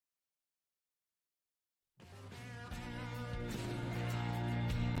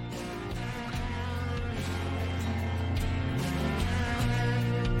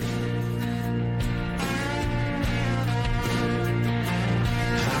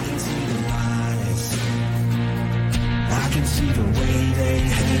see the way they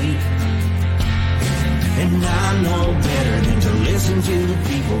hate. And I know better than to listen to the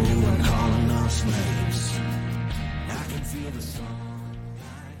people who are calling us names. I can feel the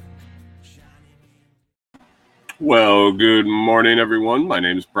sunlight shining. Well, good morning, everyone. My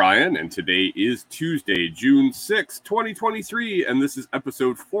name is Brian, and today is Tuesday, June 6, 2023, and this is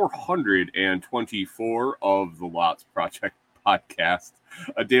episode 424 of the Lots Project podcast,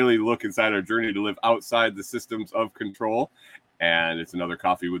 a daily look inside our journey to live outside the systems of control. And it's another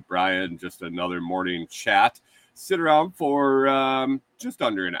coffee with Brian, just another morning chat. Sit around for just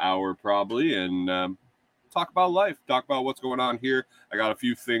under an hour probably and talk about life, talk about what's going on here. I got a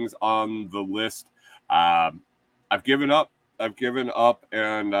few things on the list. I've given up,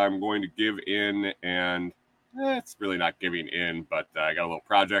 and I'm going to give in, and it's really not giving in, but I got a little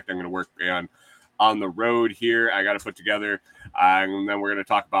project I'm going to work on the road here. I got to put together, and then we're going to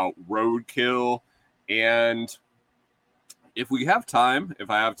talk about roadkill. And if I have time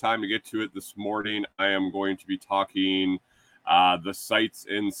to get to it this morning, I am going to be talking the sights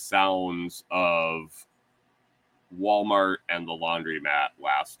and sounds of Walmart and the laundromat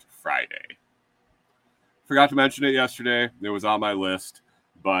last Friday. Forgot to mention it yesterday. It was on my list,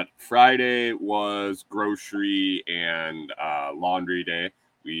 but Friday was grocery and laundry day.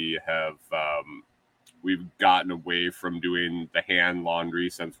 We've gotten away from doing the hand laundry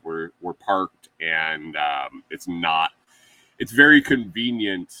since we're parked, and it's very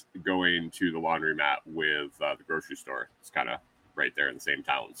convenient going to the laundromat with the grocery store. It's kind of right there in the same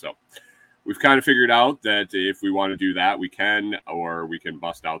town. So we've kind of figured out that if we want to do that, we can, or we can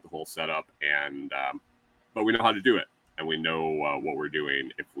bust out the whole setup. And but we know how to do it, and we know what we're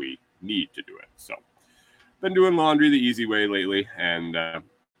doing if we need to do it. So been doing laundry the easy way lately, and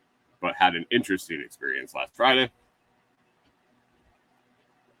but had an interesting experience last Friday.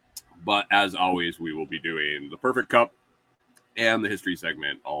 But as always, we will be doing the perfect cup and the history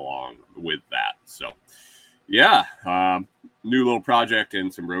segment along with that. So yeah, new little project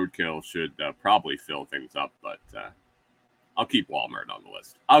and some roadkill should probably fill things up, but I'll keep Walmart on the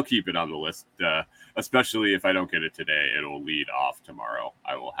list. I'll keep it on the list, especially if I don't get it today. It'll lead off tomorrow.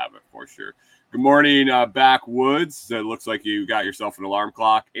 I will have it for sure. Good morning, Backwoods. It looks like you got yourself an alarm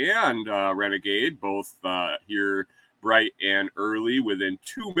clock and Renegade, both here bright and early within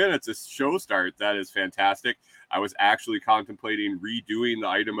 2 minutes of show start. That is fantastic. I was actually contemplating redoing the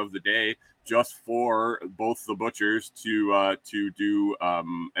item of the day just for both the butchers to do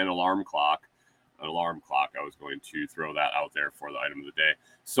an alarm clock. I was going to throw that out there for the item of the day.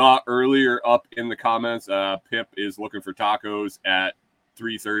 Saw earlier up in the comments, Pip is looking for tacos at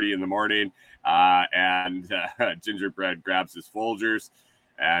 3:30 in the morning, and Gingerbread grabs his Folgers.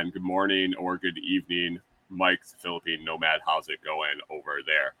 And good morning or good evening, Mike's Philippine Nomad. How's it going over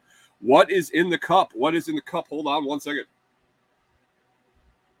there? What is in the cup? Hold on one second.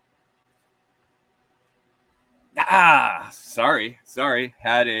 Sorry.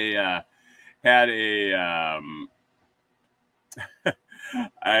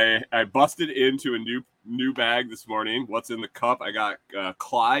 I busted into a new bag this morning. What's in the cup? I got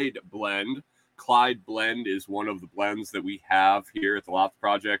Clyde Blend. Clyde Blend is one of the blends that we have here at the Loft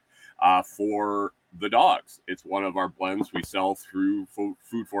Project for the dogs. It's one of our blends we sell through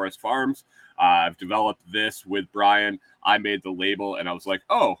Food Forest Farms. I've developed this with Brian. I made the label, and I was like,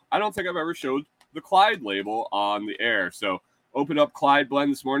 oh, I don't think I've ever showed the Clyde label on the air. So open up Clyde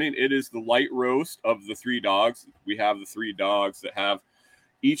Blend this morning. It is the light roast of the three dogs. We have the three dogs that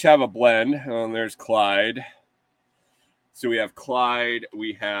each have a blend. And there's Clyde. So we have Clyde.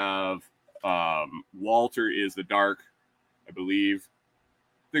 We have Walter is the dark, I believe.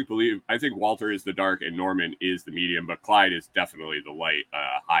 I think Walter is the dark and Norman is the medium, but Clyde is definitely the light,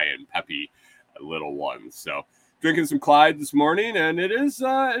 high and peppy little one. So drinking some Clyde this morning, and it is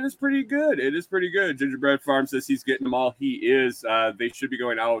pretty good. It is pretty good. Gingerbread Farm says he's getting them all. He is. They should be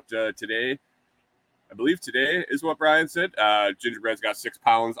going out today. I believe today is what Brian said. Gingerbread's got 6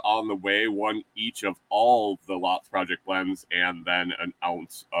 pounds on the way, one each of all the Lots Project blends, and then an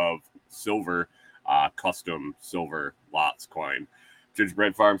ounce of silver, custom silver Lots coin.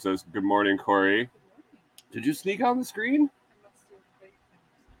 Gingerbread Farm says, good morning, Corey. Did you sneak on the screen?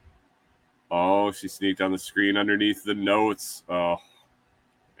 Oh, she sneaked on the screen underneath the notes. Oh,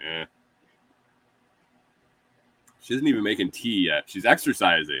 She isn't even making tea yet. She's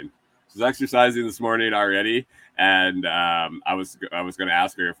exercising. She's exercising this morning already. And I was going to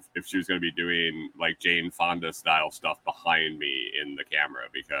ask her if she was going to be doing like Jane Fonda style stuff behind me in the camera,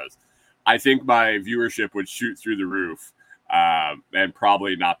 because I think my viewership would shoot through the roof. And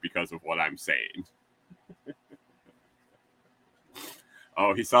probably not because of what I'm saying.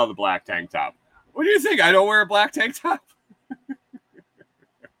 Oh, he saw the black tank top. What do you think? I don't wear a black tank top?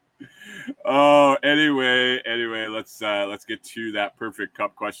 Oh, anyway, let's get to that perfect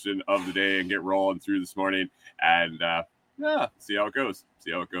cup question of the day and get rolling through this morning, and see how it goes.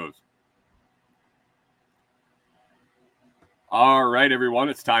 All right, everyone,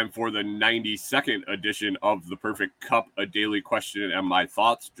 it's time for the 92nd edition of the Perfect Cup, a daily question and my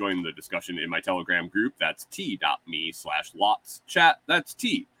thoughts. Join the discussion in my Telegram group. That's t.me/lots chat. That's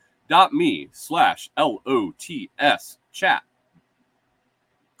t.me/LOTS chat.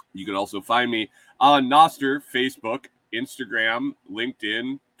 You can also find me on Nostr, Facebook, Instagram,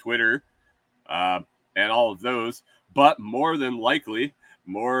 LinkedIn, Twitter, and all of those. But more than likely,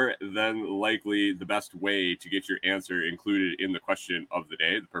 the best way to get your answer included in the question of the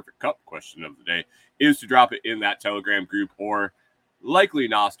day, the Perfect Cup question of the day, is to drop it in that Telegram group, or likely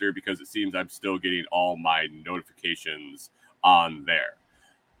Nostr, because it seems I'm still getting all my notifications on there.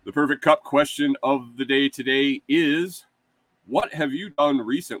 The Perfect Cup question of the day today is: what have you done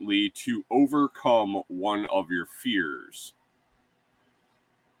recently to overcome one of your fears?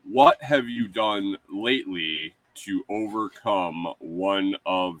 What have you done lately to overcome one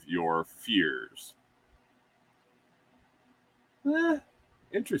of your fears?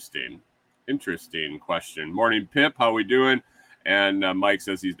 Interesting question. Morning, Pip. How we doing? And Mike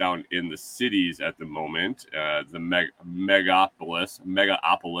says he's down in the cities at the moment, the megapolis,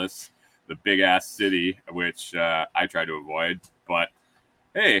 the big-ass city, which I try to avoid. But,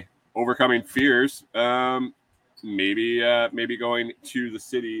 hey, overcoming fears, maybe going to the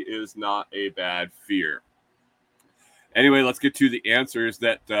city is not a bad fear. Anyway, let's get to the answers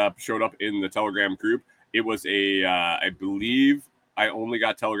that showed up in the Telegram group. It was I believe I only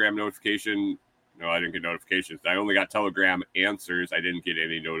got Telegram notification. No, I didn't get notifications. I only got Telegram answers. I didn't get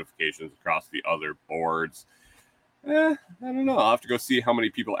any notifications across the other boards. I don't know. I'll have to go see how many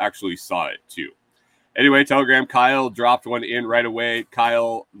people actually saw it, too. Anyway, Telegram, Kyle dropped one in right away.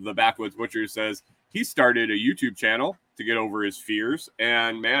 Kyle, the Backwoods Butcher, says he started a YouTube channel to get over his fears.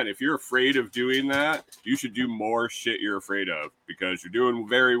 And, man, if you're afraid of doing that, you should do more shit you're afraid of, because you're doing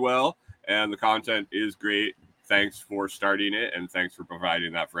very well and the content is great. Thanks for starting it, and thanks for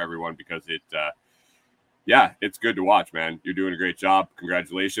providing that for everyone, because it's good to watch, man. You're doing a great job.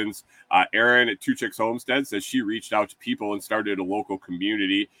 Congratulations. Erin at Two Chicks Homestead says she reached out to people and started a local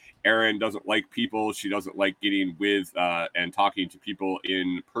community. Erin doesn't like people. She doesn't like getting with and talking to people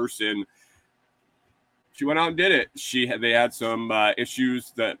in person. She went out and did it. They had some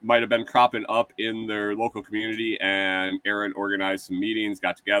issues that might have been cropping up in their local community, and Erin organized some meetings,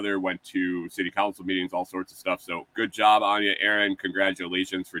 got together, went to city council meetings, all sorts of stuff. So good job on you, Erin.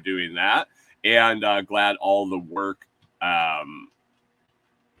 Congratulations for doing that. And glad all the work that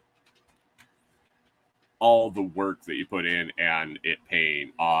you put in and it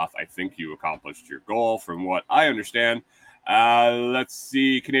paying off. I think you accomplished your goal from what I understand. Let's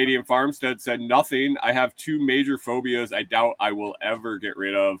see. Canadian Farmstead said nothing. I have two major phobias I doubt I will ever get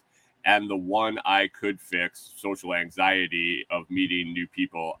rid of. And the one I could fix, social anxiety of meeting new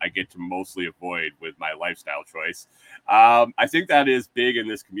people, I get to mostly avoid with my lifestyle choice. I think that is big in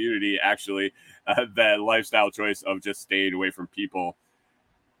this community, actually, that lifestyle choice of just staying away from people.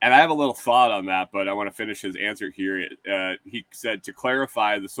 And I have a little thought on that, but I want to finish his answer here. He said, to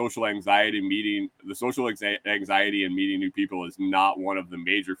clarify, the social anxiety and meeting new people is not one of the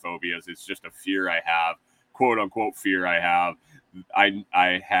major phobias. It's just a fear I have, quote unquote fear I have.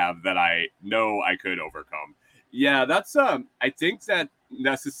 I have that I know I could overcome. Yeah, that's I think that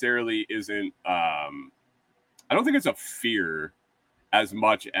necessarily isn't I don't think it's a fear as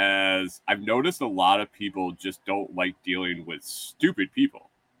much as I've noticed a lot of people just don't like dealing with stupid people.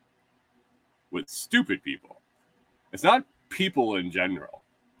 It's not people in general.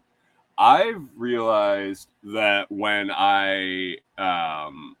 I've realized that when I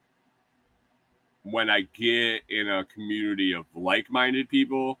get in a community of like-minded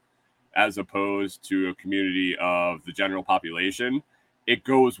people, as opposed to a community of the general population, it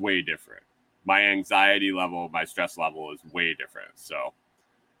goes way different. My anxiety level, my stress level is way different. So,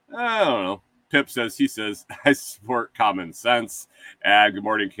 I don't know. Pip says, I support common sense. Good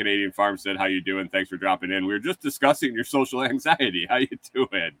morning, Canadian Farmstead. How you doing? Thanks for dropping in. We were just discussing your social anxiety. How you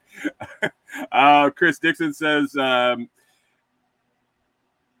doing? Chris Dixon says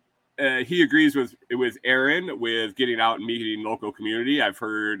he agrees with Aaron with getting out and meeting local community. I've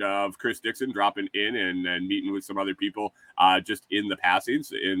heard of Chris Dixon dropping in and meeting with some other people just in the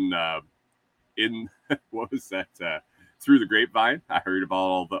passings in what was that? Through the grapevine. I heard about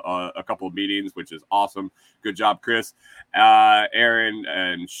all a couple of meetings, which is awesome. Good job, Chris. Aaron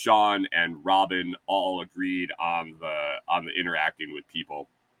and Sean and Robin all agreed on the interacting with people.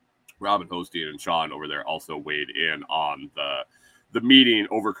 Robin Hosteen and Sean over there also weighed in on the the meeting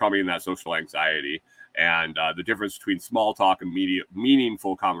overcoming that social anxiety and the difference between small talk and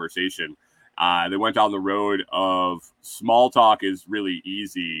meaningful conversation. They went down the road of small talk is really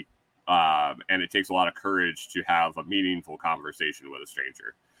easy, and it takes a lot of courage to have a meaningful conversation with a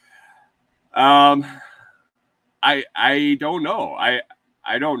stranger. I don't know.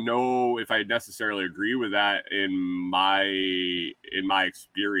 I don't know if I necessarily agree with that in my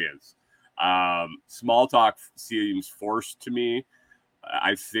experience. Small talk seems forced to me.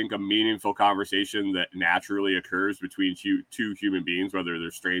 I think a meaningful conversation that naturally occurs between two human beings, whether they're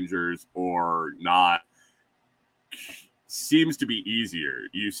strangers or not, seems to be easier.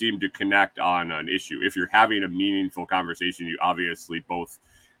 You seem to connect on an issue. If you're having a meaningful conversation, you obviously both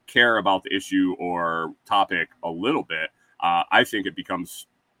care about the issue or topic a little bit. I think it becomes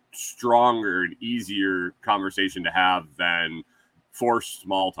stronger and easier conversation to have than forced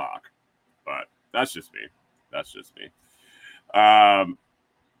small talk. But that's just me.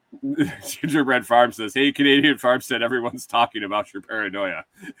 Gingerbread Farm says, "Hey, Canadian Farmstead, everyone's talking about your paranoia."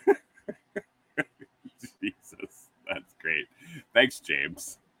 Jesus, that's great. Thanks,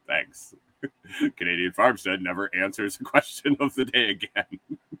 James. Thanks. Canadian Farmstead never answers a question of the day again.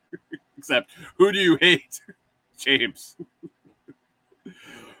 Except, who do you hate? James.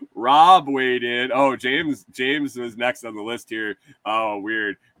 Rob weighed in. Oh, James was next on the list here. Oh,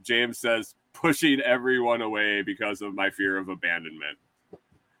 weird. James says, pushing everyone away because of my fear of abandonment.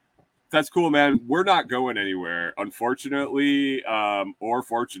 That's cool, man. We're not going anywhere, unfortunately, or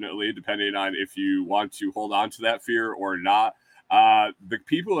fortunately, depending on if you want to hold on to that fear or not. The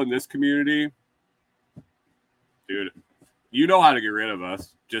people in this community, dude, you know how to get rid of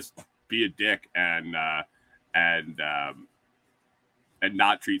us. Just be a dick and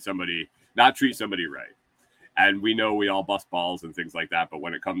not treat somebody right. And we know we all bust balls and things like that, but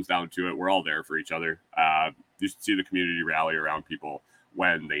when it comes down to it, we're all there for each other. You should see the community rally around people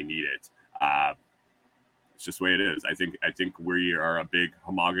when they need it. It's just the way it is. I think we are a big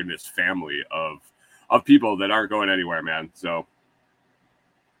homogenous family of people that aren't going anywhere, man. So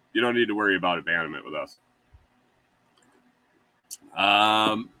you don't need to worry about abandonment with us.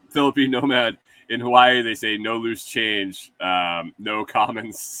 Philippine Nomad, in Hawaii, they say no loose change, no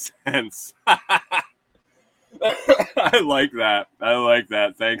common sense. I like that.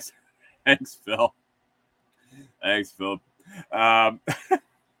 Thanks, Phil. I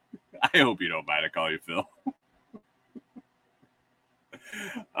hope you don't mind I call you Phil.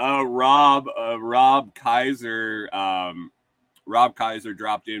 Rob Kaiser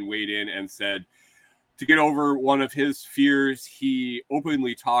dropped in, weighed in, and said, to get over one of his fears, he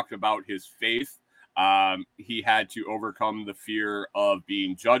openly talked about his faith. He had to overcome the fear of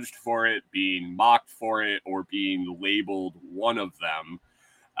being judged for it, being mocked for it, or being labeled one of them.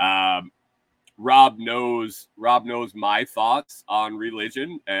 Rob knows my thoughts on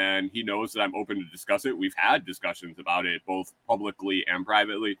religion, and he knows that I'm open to discuss it. We've had discussions about it both publicly and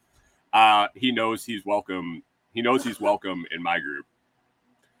privately. He knows he's welcome. He knows he's welcome in my group.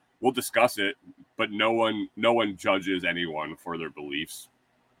 We'll discuss it, but no one judges anyone for their beliefs.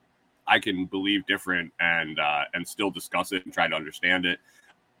 I can believe different and still discuss it and try to understand it,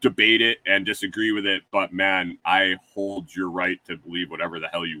 debate it and disagree with it. But man, I hold your right to believe whatever the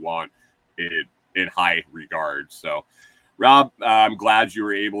hell you want in high regard. So, Rob, I'm glad you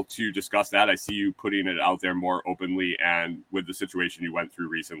were able to discuss that. I see you putting it out there more openly, and with the situation you went through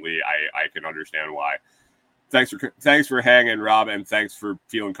recently, I can understand why. Thanks for hanging, Rob, and thanks for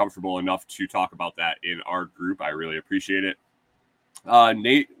feeling comfortable enough to talk about that in our group. I really appreciate it.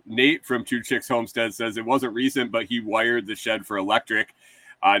 Nate from Two Chicks Homestead says it wasn't recent, but he wired the shed for electric.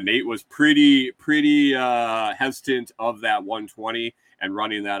 Nate was pretty hesitant of that 120 and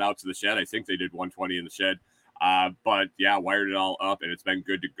running that out to the shed. I think they did 120 in the shed. But yeah, wired it all up, and it's been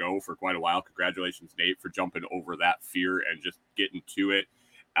good to go for quite a while. Congratulations, Nate, for jumping over that fear and just getting to it.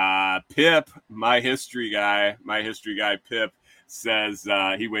 Pip, my history guy, Pip, says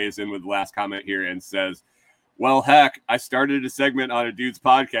he weighs in with the last comment here and says, well, heck, I started a segment on a dude's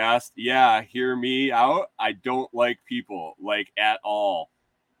podcast. Yeah, hear me out. I don't like people, like, at all.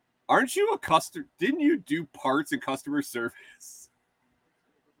 Aren't you a customer? Didn't you do parts and customer service?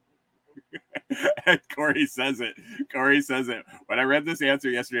 And Corey says it. When I read this answer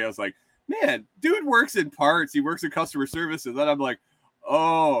yesterday, I was like, man, dude works in parts. He works in customer service. And then I'm like,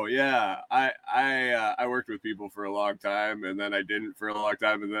 oh yeah, I worked with people for a long time, and then I didn't for a long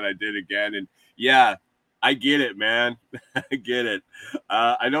time, and then I did again. And yeah, I get it, man. I get it.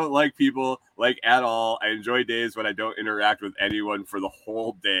 I don't like people, like, at all. I enjoy days when I don't interact with anyone for the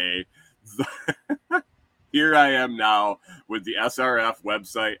whole day. Here I am now with the SRF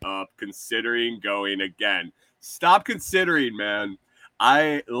website up, considering going again. Stop considering, man.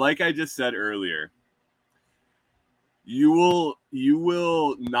 Like I just said earlier, you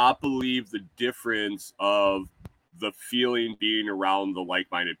will not believe the difference of the feeling being around the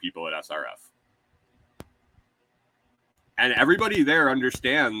like-minded people at SRF. And everybody there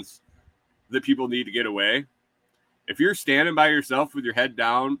understands that people need to get away. If you're standing by yourself with your head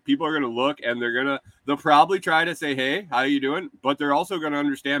down, people are going to look and they'll probably try to say, "Hey, how you doing?" But they're also going to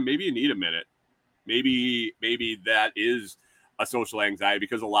understand maybe you need a minute. Maybe that is a social anxiety,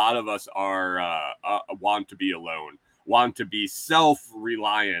 because a lot of us are want to be alone, want to be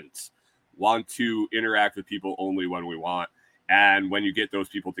self-reliant, want to interact with people only when we want. And when you get those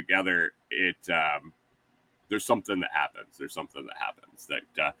people together, there's something that happens. There's something that happens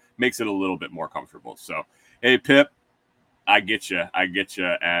that makes it a little bit more comfortable. So, hey, Pip, I get you.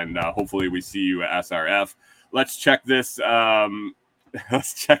 And hopefully we see you at SRF. Let's check this.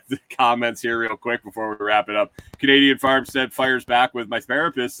 Let's check the comments here real quick before we wrap it up. Canadian Farm said, fires back with, my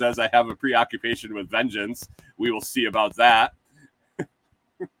therapist says I have a preoccupation with vengeance. We will see about that.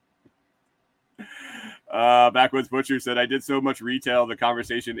 Backwoods Butcher said, I did so much retail. The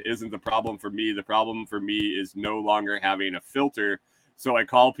conversation isn't the problem for me. The problem for me is no longer having a filter. So I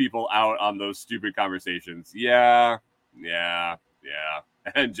call people out on those stupid conversations. Yeah.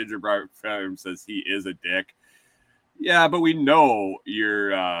 And Gingerbread Farm says he is a dick. Yeah, but we know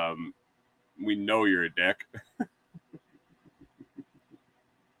you're a dick.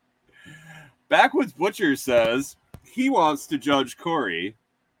 Backwoods Butcher says he wants to judge Corey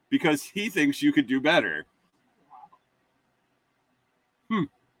because he thinks you could do better.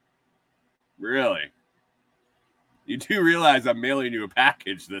 Really? You do realize I'm mailing you a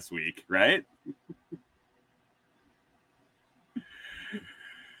package this week, right?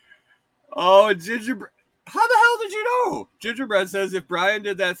 Oh, Gingerbread. How the hell did you know? Gingerbread says if Brian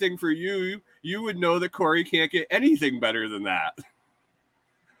did that thing for you, you would know that Corey can't get anything better than that.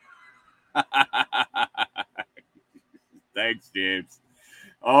 Thanks, James.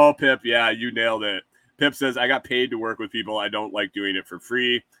 Oh, Pip, yeah, you nailed it. Pip says, I got paid to work with people. I don't like doing it for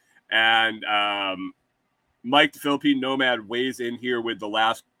free. And Mike, the Philippine Nomad, weighs in here with the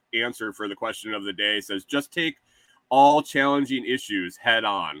last answer for the question of the day. Says, just take all challenging issues head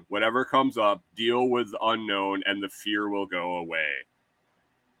on. Whatever comes up, deal with the unknown, and the fear will go away.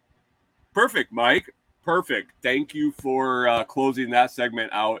 Perfect, Mike. Perfect. Thank you for closing that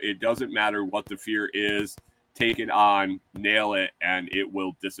segment out. It doesn't matter what the fear is. Take it on, nail it, and it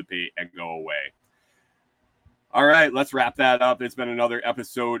will dissipate and go away. All right, let's wrap that up. It's been another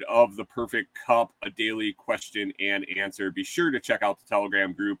episode of The Perfect Cup, a daily question and answer. Be sure to check out the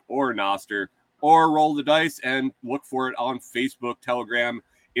Telegram group or Noster, or roll the dice and look for it on Facebook, Telegram,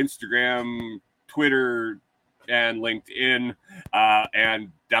 Instagram, Twitter, and LinkedIn.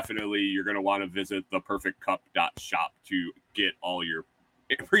 And definitely you're going to want to visit theperfectcup.shop to get all your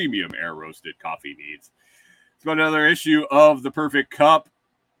premium air roasted coffee needs. It's been another issue of The Perfect Cup.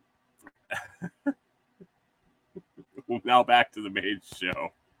 Now back to the main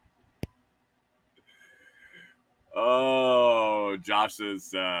show. Oh, Josh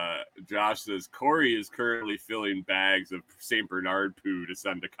says Corey is currently filling bags of St. Bernard poo to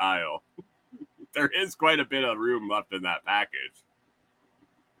send to Kyle. There is quite a bit of room left in that package.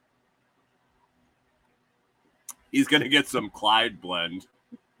 He's going to get some Clyde blend.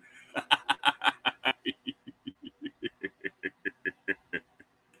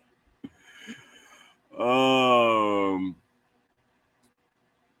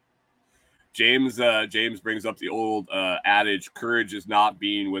 James brings up the old adage, courage is not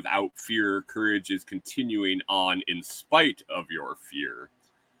being without fear. Courage is continuing on in spite of your fear.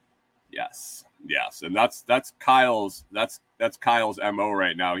 Yes. And that's Kyle's MO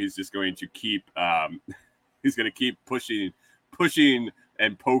right now. He's just going to keep pushing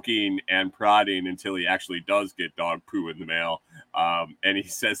and poking and prodding until he actually does get dog poo in the mail. And he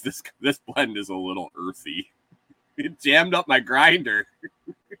says this blend is a little earthy. It jammed up my grinder.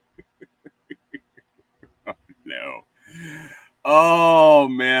 No. Oh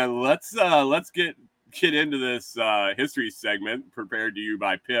man, let's get into this history segment prepared to you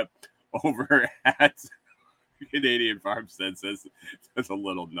by Pip over at Canadian Farmstead. Says that's a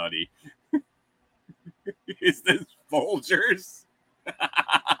little nutty. Is this Folgers?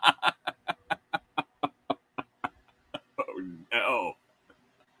 Oh no.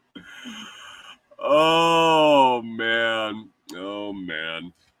 Oh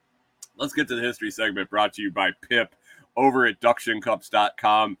man. Let's get to the history segment brought to you by Pip over at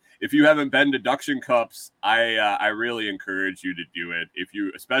ductioncups.com. If you haven't been to Duction Cups, I really encourage you to do it.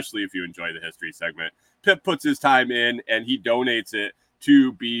 Especially if you enjoy the history segment. Pip puts his time in and he donates it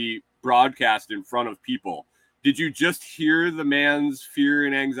to be broadcast in front of people. Did you just hear the man's fear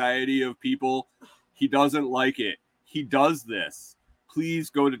and anxiety of people? He doesn't like it. He does this. Please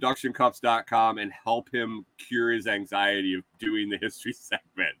go to ductioncups.com and help him cure his anxiety of doing the history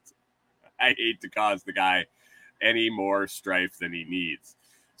segment. I hate to cause the guy any more strife than he needs.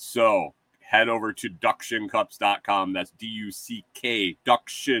 So head over to ductioncups.com. That's D-U-C-K,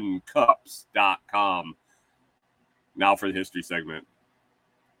 ductioncups.com. Now for the history segment.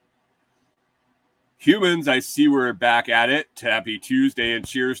 Humans, I see we're back at it. Happy Tuesday and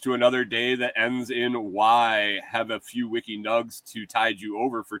cheers to another day that ends in Y. Have a few wiki nugs to tide you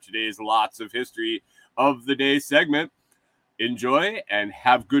over for today's lots of history of the day segment. Enjoy and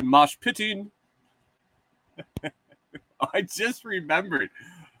have good mosh pitting. I just remembered.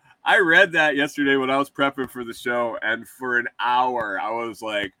 I read that yesterday when I was prepping for the show, and for an hour I was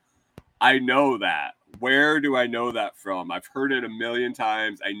like, I know that. Where do I know that from? I've heard it a million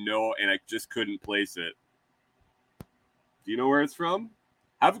times. I know, and I just couldn't place it. Do you know where it's from?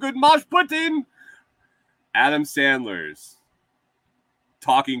 Have a good mosh pudding. Adam Sandler's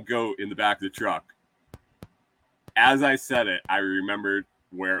talking goat in the back of the truck. As I said it, I remembered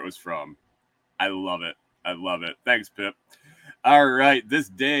where it was from. I love it. I love it. Thanks, Pip. All right, this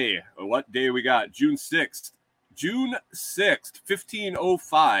day, what day we got? June 6th. June 6th,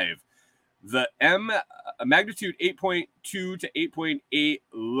 1505. The magnitude 8.2 to 8.8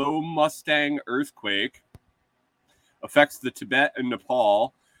 low Mustang earthquake affects the Tibet and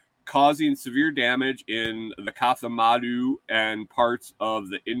Nepal, causing severe damage in the Kathmandu and parts of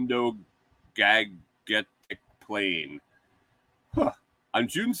the Indo-Gangetic Plain. On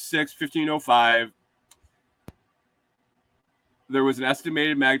June 6, 1505, there was an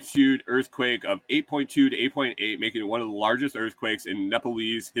estimated magnitude earthquake of 8.2 to 8.8, making it one of the largest earthquakes in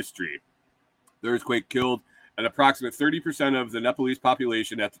Nepalese history. The earthquake killed an approximate 30% of the Nepalese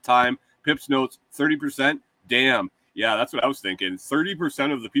population at the time. Pips notes 30%. Damn. Yeah, that's what I was thinking.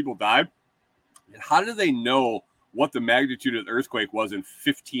 30% of the people died. And how do they know what the magnitude of the earthquake was in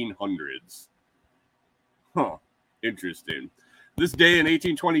 1500s? Interesting. This day in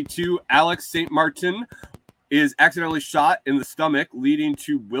 1822, Alex St. Martin is accidentally shot in the stomach, leading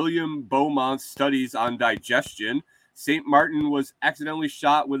to William Beaumont's studies on digestion. St. Martin was accidentally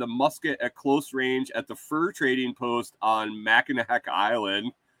shot with a musket at close range at the fur trading post on Mackinac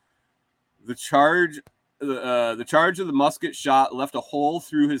Island. The charge of the musket shot left a hole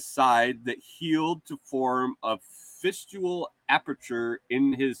through his side that healed to form a fistular aperture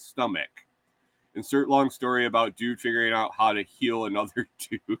in his stomach. Insert long story about dude figuring out how to heal another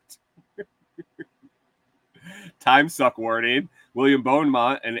dude. Time suck warning. William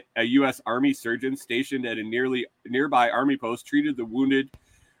Beaumont, a U.S. Army surgeon stationed at a nearby Army post, treated the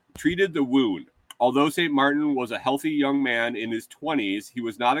wound. Although St. Martin was a healthy young man in his 20s, he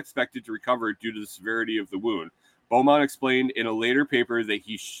was not expected to recover due to the severity of the wound. Beaumont explained in a later paper that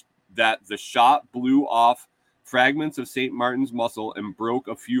that the shot blew off fragments of St. Martin's muscle and broke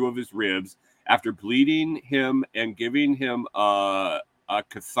a few of his ribs. After bleeding him and giving him a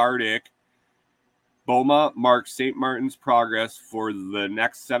cathartic, Beaumont marked St. Martin's progress for the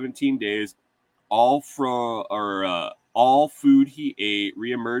next 17 days. All the food he ate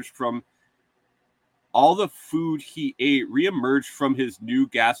reemerged from his new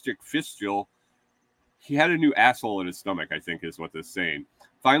gastric fistula. He had a new asshole in his stomach, I think is what this is saying.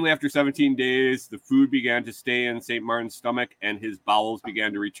 Finally, after 17 days, the food began to stay in St. Martin's stomach and his bowels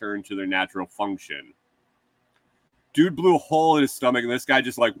began to return to their natural function. Dude blew a hole in his stomach and this guy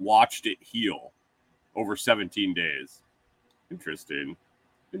just watched it heal over 17 days. Interesting.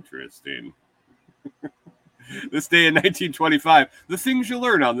 This day in 1925, the things you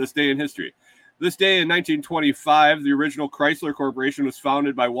learn on this day in history. This day in 1925, the original Chrysler Corporation was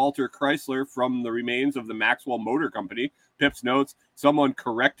founded by Walter Chrysler from the remains of the Maxwell Motor Company. Pips notes, someone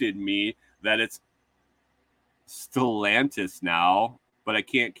corrected me that it's Stellantis now, but I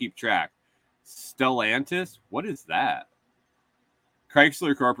can't keep track. Stellantis? What is that?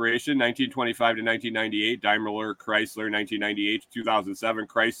 Chrysler Corporation, 1925 to 1998. Daimler Chrysler, 1998 to 2007.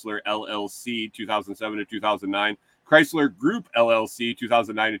 Chrysler LLC, 2007 to 2009. Chrysler Group LLC,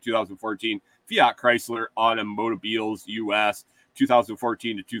 2009 to 2014. Fiat Chrysler Automobiles US,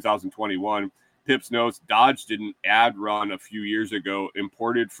 2014 to 2021. Pips notes, Dodge did an ad run a few years ago,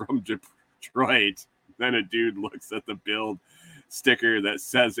 imported from Detroit. Then a dude looks at the build sticker that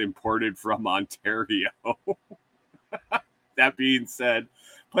says imported from Ontario. That being said,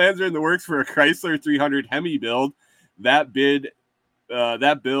 plans are in the works for a Chrysler 300 Hemi build. That bid is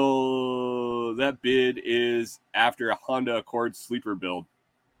after a Honda Accord sleeper build.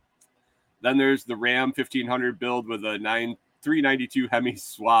 Then there's the Ram 1500 build with a 392 Hemi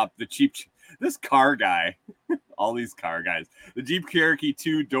swap. The cheap This car guy, all these car guys. The Jeep Cherokee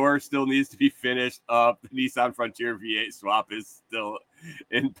 2 door still needs to be finished up. The Nissan Frontier V8 swap is still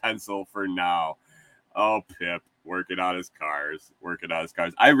in pencil for now. Oh, Pip, working on his cars.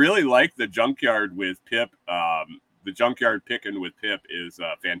 I really like the junkyard with Pip. The junkyard picking with Pip is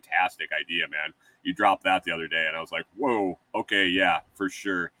a fantastic idea, man. You dropped that the other day, and I was like, whoa, okay, yeah, for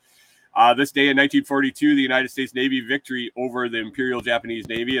sure. This day in 1942, the United States Navy victory over the Imperial Japanese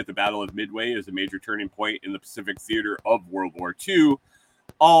Navy at the Battle of Midway is a major turning point in the Pacific theater of World War II.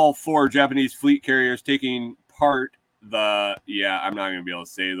 All 4 Japanese fleet carriers taking part, I'm not going to be able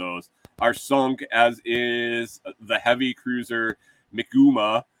to say those, are sunk, as is the heavy cruiser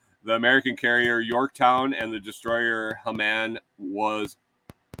Mikuma. The American carrier Yorktown and the destroyer Hamman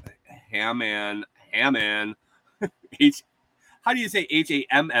how do you say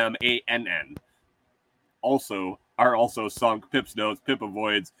Hammann? Also sunk. Pip's notes. Pip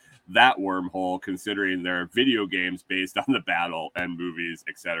avoids that wormhole, considering there are video games based on the battle and movies,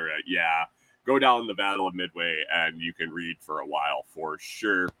 etc. Yeah, go down the Battle of Midway and you can read for a while for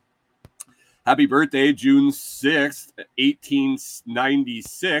sure. Happy birthday, June 6th,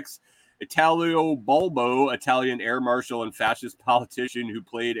 1896. Italio Balbo, Italian air marshal and fascist politician who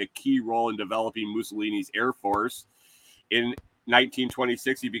played a key role in developing Mussolini's air force. In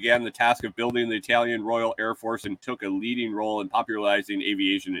 1926, he began the task of building the Italian Royal Air Force and took a leading role in popularizing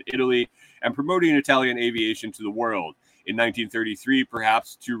aviation in Italy and promoting Italian aviation to the world. In 1933,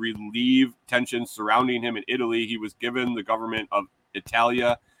 perhaps to relieve tensions surrounding him in Italy, he was given the government of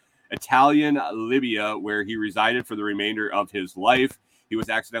Italian Libya, where he resided for the remainder of his life. He was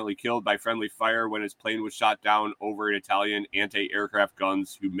accidentally killed by friendly fire when his plane was shot down over an Italian anti-aircraft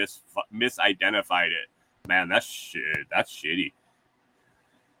guns who misidentified it. Man, that's shitty.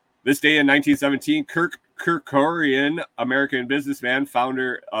 This day in 1917, Kirk Kerkorian, American businessman,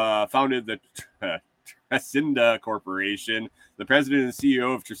 founded the Tresinda Corporation. The president and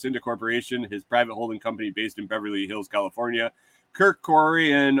CEO of Tresinda Corporation, his private holding company based in Beverly Hills, California. Kirk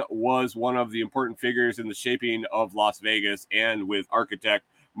Kerkorian was one of the important figures in the shaping of Las Vegas, and with architect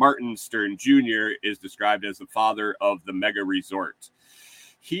Martin Stern Jr. is described as the father of the mega resort.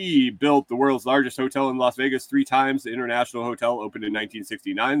 He built the world's largest hotel in Las Vegas 3 times. The International Hotel opened in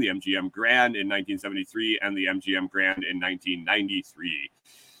 1969, the MGM Grand in 1973, and the MGM Grand in 1993.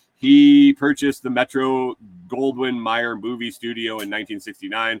 He purchased the Metro Goldwyn Mayer movie studio in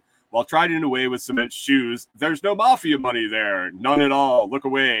 1969. While trading away with cement shoes, there's no mafia money there. None at all. Look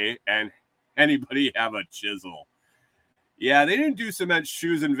away. And anybody have a chisel? Yeah, they didn't do cement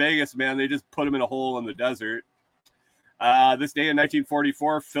shoes in Vegas, man. They just put them in a hole in the desert. This day in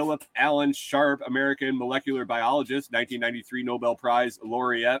 1944, Philip Allen Sharp, American molecular biologist, 1993 Nobel Prize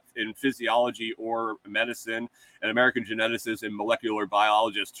laureate in physiology or medicine, an American geneticist and molecular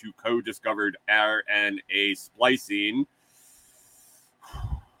biologist who co-discovered RNA splicing.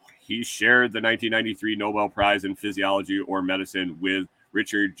 He shared the 1993 Nobel Prize in Physiology or Medicine with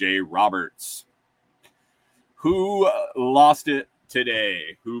Richard J. Roberts. Who lost it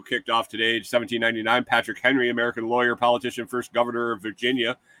today? Who kicked off today? 1799, Patrick Henry, American lawyer, politician, first governor of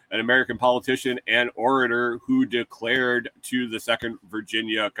Virginia, an American politician and orator who declared to the Second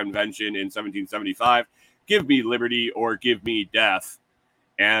Virginia Convention in 1775, "Give me liberty or give me death,"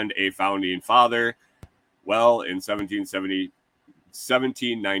 and a founding father. Well, in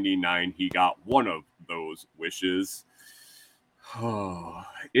 1799, he got one of those wishes.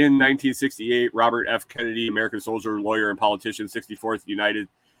 In 1968, Robert F. Kennedy, American soldier, lawyer, and politician, 64th United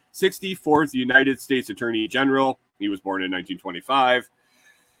States Attorney General. He was born in 1925.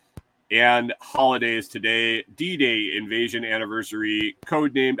 And holidays today: D-Day invasion anniversary,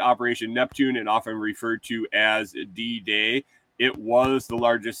 codenamed Operation Neptune and often referred to as D-Day. It was the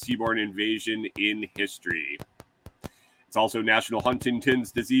largest seaborne invasion in history. It's also National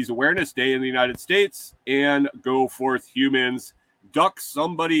Huntington's Disease Awareness Day in the United States. And go forth, humans. Duck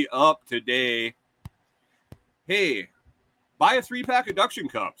somebody up today. Hey, buy a 3-pack of duction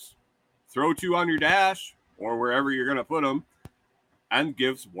cups. Throw 2 on your dash or wherever you're going to put them and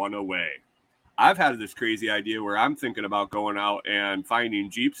gives 1 away. I've had this crazy idea where I'm thinking about going out and finding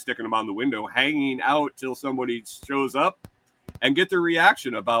Jeeps, sticking them on the window, hanging out till somebody shows up and get their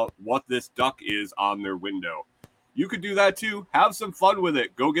reaction about what this duck is on their window. You could do that too. Have some fun with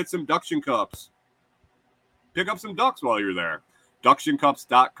it. Go get some duction cups. Pick up some ducks while you're there.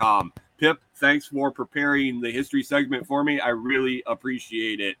 Ductioncups.com. Pip, thanks for preparing the history segment for me. I really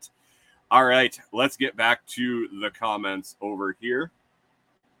appreciate it. All right, let's get back to the comments over here.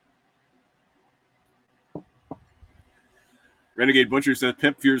 Renegade Butcher says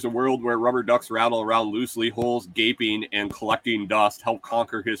Pip fears a world where rubber ducks rattle around loosely, holes gaping and collecting dust. Help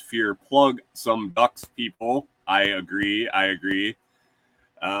conquer his fear. Plug some ducks, people. I agree.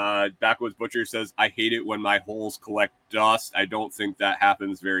 Backwoods Butcher says, I hate it when my holes collect dust. I don't think that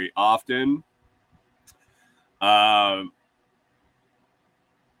happens very often.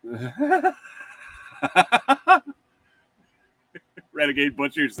 Renegade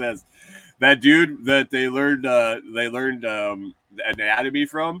Butcher says, that dude that they learned anatomy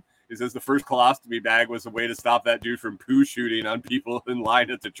from, he says the first colostomy bag was a way to stop that dude from poo shooting on people in line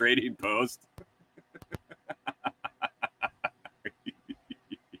at the trading post.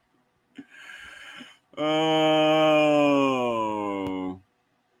 Oh,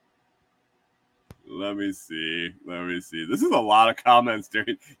 let me see. This is a lot of comments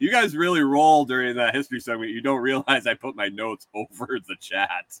during. You guys really roll during that history segment. You don't realize I put my notes over the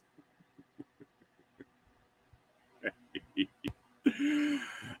chat.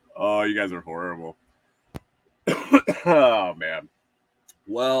 Oh, you guys are horrible. Oh man.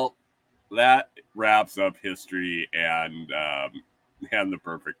 Well, that wraps up history and the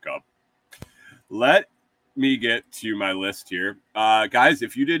perfect cup. Let me get to my list here, guys.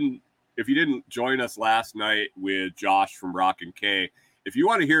 If you didn't join us last night with Josh from Rock and K, if you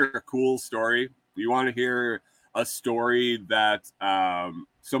want to hear a cool story, you want to hear a story that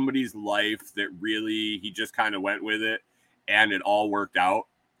somebody's life that really he just kind of went with it and it all worked out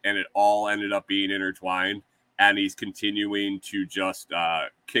and it all ended up being intertwined and he's continuing to just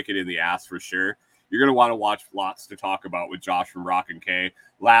kick it in the ass for sure. You're going to want to watch Lots to Talk About with Josh from Rock and K.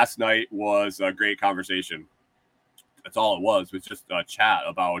 Last night was a great conversation. That's all it was just a chat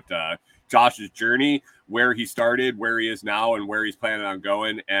about Josh's journey, where he started, where he is now, and where he's planning on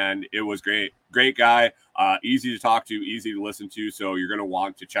going. And it was great. Great guy, easy to talk to, easy to listen to. So you're going to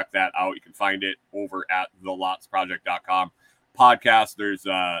want to check that out. You can find it over at thelotsproject.com. Podcast, there's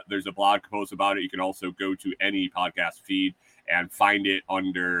a blog post about it. You can also go to any podcast feed and find it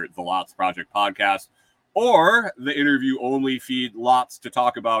under the Lots Project podcast, or the interview only feed. Lots to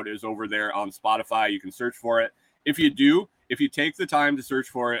Talk About is over there on Spotify. You can search for it. If you take the time to search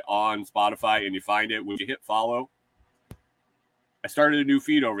for it on Spotify and you find it, when you hit follow, I started a new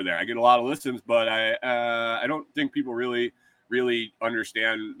feed over there. I get a lot of listens, but I don't think people really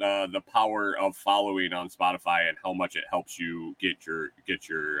understand the power of following on Spotify and how much it helps you get your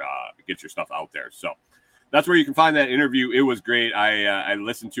stuff out there. So that's where you can find that interview. It was great. I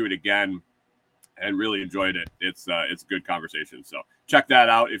listened to it again and really enjoyed it. It's a good conversation. So check that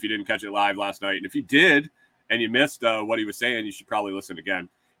out if you didn't catch it live last night. And if you did and you missed what he was saying, you should probably listen again.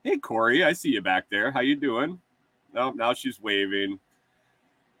 Hey, Corey, I see you back there. How you doing? No, now she's waving.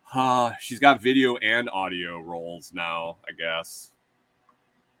 She's got video and audio rolls now, I guess.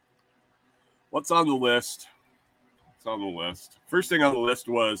 What's on the list? First thing on the list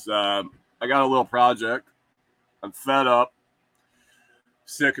was I got a little project. I'm fed up,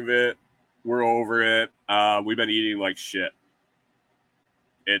 sick of it. We're over it. We've been eating like shit.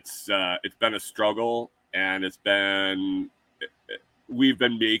 It's been a struggle, and we've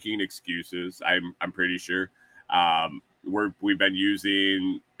been making excuses. I'm pretty sure. We've been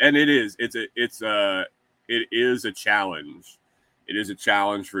using, and it is a challenge. It is a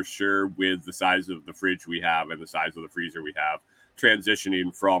challenge for sure with the size of the fridge we have and the size of the freezer we have,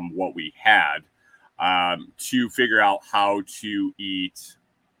 transitioning from what we had to figure out how to eat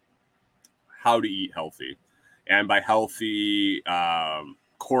healthy. And by healthy,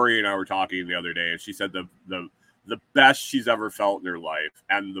 Corey and I were talking the other day, and she said the best she's ever felt in her life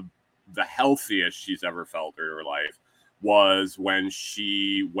and the healthiest she's ever felt in her life was when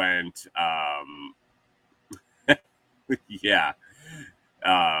she went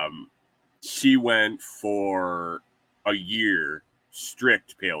she went for a year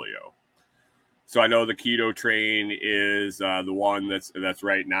strict paleo. So I know the keto train is the one that's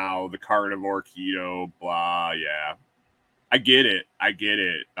right now, the carnivore keto, blah, yeah. I get it.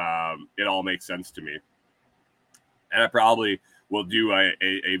 It all makes sense to me. And I probably will do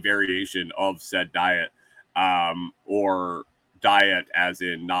a variation of said diet, or diet as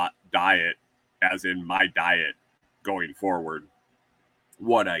in not diet, as in my diet going forward,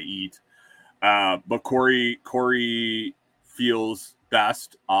 what I eat. But Corey feels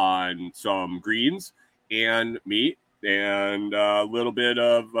best on some greens and meat and a little bit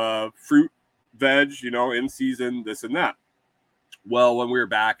of fruit, veg, in season, this and that. Well, when we were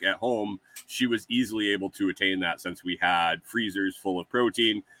back at home, she was easily able to attain that since we had freezers full of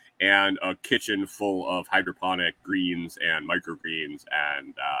protein and a kitchen full of hydroponic greens and microgreens.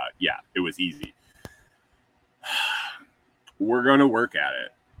 And it was easy. We're going to work at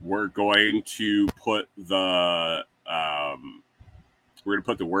it. We're going to put the We're going to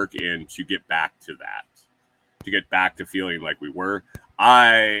put the work in to get back to that, to get back to feeling like we were.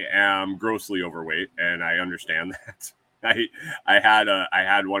 I am grossly overweight, and I understand that. I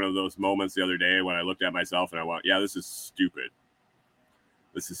had one of those moments the other day when I looked at myself and I went, yeah, this is stupid.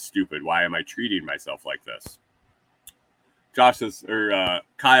 This is stupid. Why am I treating myself like this? Josh says, or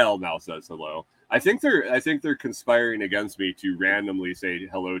Kyle now says hello. I think they're conspiring against me to randomly say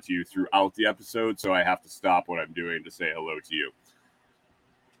hello to you throughout the episode, so I have to stop what I'm doing to say hello to you.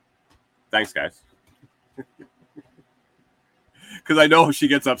 Thanks, guys. Because I know she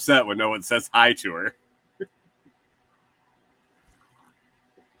gets upset when no one says hi to her.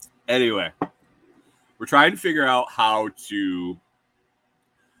 Anyway, we're trying to figure out how to,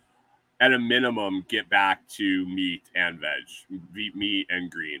 at a minimum, get back to meat and veg, meat and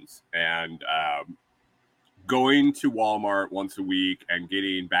greens. And going to Walmart once a week and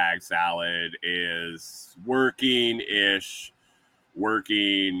getting bag salad is working-ish,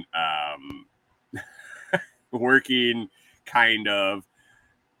 working kind of.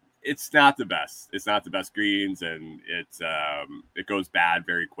 It's not the best. It's not the best greens, and it goes bad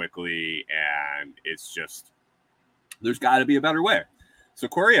very quickly, and it's just, there's got to be a better way. So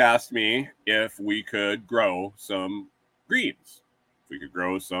Corey asked me if we could grow some greens. If we could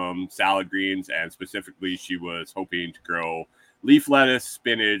grow some salad greens, and specifically she was hoping to grow leaf lettuce,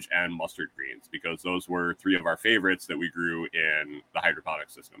 spinach, and mustard greens, because those were three of our favorites that we grew in the hydroponic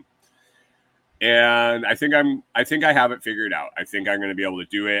system. And I think I have it figured out. I think I'm going to be able to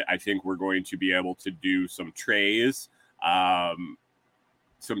do it. I think we're going to be able to do some trays that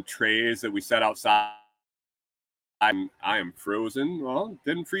we set outside. I am frozen. Well,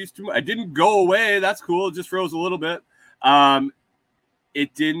 didn't freeze too much. I didn't go away. That's cool. It just froze a little bit.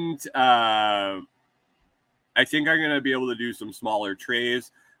 It didn't. I think I'm going to be able to do some smaller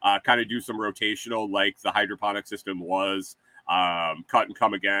trays, kind of do some rotational like the hydroponic system was. Cut and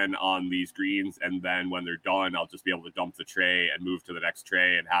come again on these greens, and then when they're done, I'll just be able to dump the tray and move to the next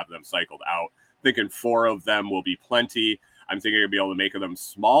tray and have them cycled out. Thinking 4 of them will be plenty. I'm thinking I'll be able to make them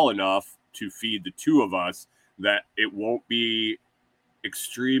small enough to feed the 2 of us that it won't be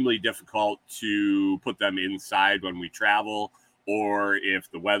extremely difficult to put them inside when we travel, or if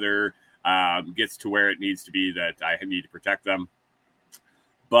the weather gets to where it needs to be that I need to protect them.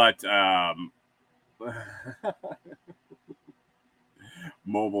 But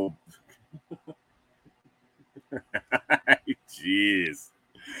mobile. Jeez.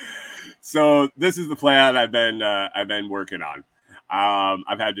 So this is the plan I've been working on.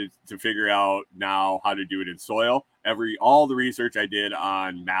 I've had to figure out now how to do it in soil. All the research I did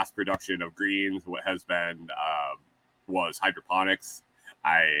on mass production of greens, what has been was hydroponics.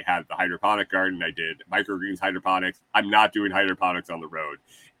 I had the hydroponic garden. I did microgreens hydroponics. I'm not doing hydroponics on the road.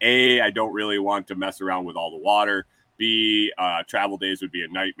 A, I don't really want to mess around with all the water. B, travel days would be a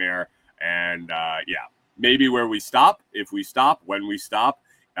nightmare. And yeah, maybe when we stop,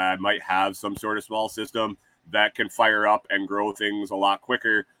 I might have some sort of small system that can fire up and grow things a lot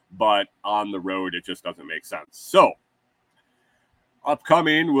quicker. But on the road, it just doesn't make sense. So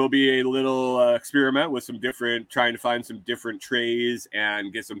upcoming will be a little experiment with trying to find some different trays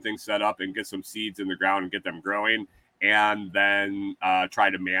and get some things set up and get some seeds in the ground and get them growing. And then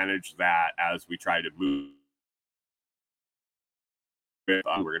try to manage that as we try to move. We're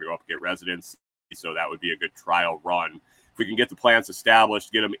going to go up and get residents. So that would be a good trial run. If we can get the plants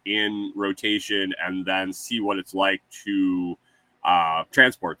established, get them in rotation, and then see what it's like to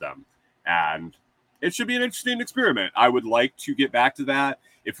transport them. And it should be an interesting experiment. I would like to get back to that.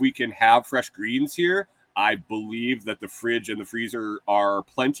 If we can have fresh greens here, I believe that the fridge and the freezer are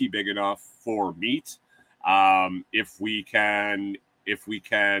plenty big enough for meat. If we can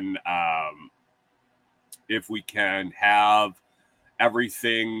have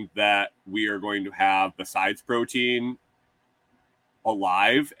everything that we are going to have besides protein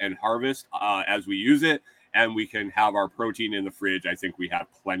alive and harvest as we use it, and we can have our protein in the fridge, I think we have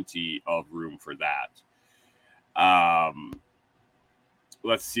plenty of room for that.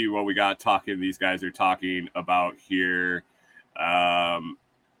 Let's see what we got talking. These guys are talking about here.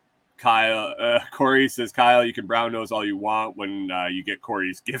 Corey says, Kyle, you can brown nose all you want when you get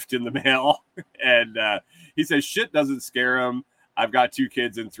Corey's gift in the mail. And he says, shit doesn't scare him. I've got 2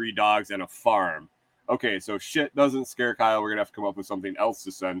 kids and 3 dogs and a farm. Okay, so shit doesn't scare Kyle. We're going to have to come up with something else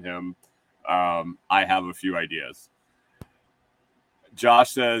to send him. I have a few ideas.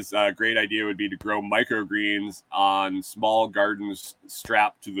 Josh says a great idea would be to grow microgreens on small gardens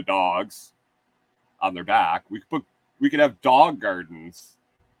strapped to the dogs on their back. We could have dog gardens,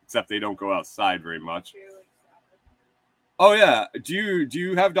 except they don't go outside very much. Oh yeah, do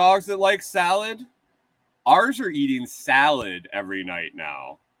you have dogs that like salad? Ours are eating salad every night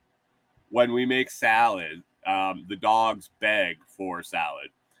now. When we make salad, the dogs beg for salad.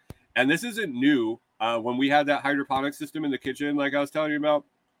 And this isn't new. When we had that hydroponic system in the kitchen, like I was telling you about,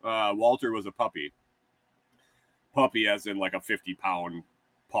 Walter was a puppy. Puppy as in like a 50-pound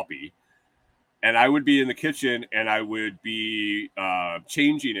puppy. And I would be in the kitchen and I would be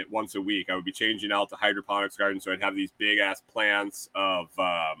changing it once a week. I would be changing out the hydroponics garden. So I'd have these big ass plants of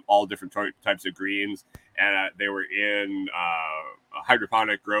all different types of greens. And they were in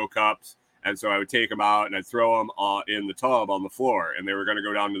hydroponic grow cups. And so I would take them out and I'd throw them in the tub on the floor. And they were going to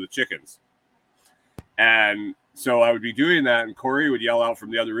go down to the chickens. And so I would be doing that. And Corey would yell out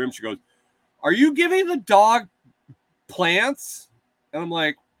from the other room. She goes, "Are you giving the dog plants?" And I'm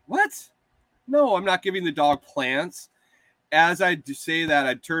like, "What? No, I'm not giving the dog plants." As I say that,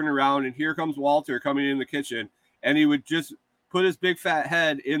 I'd turn around and here comes Walter coming in the kitchen, and he would just put his big fat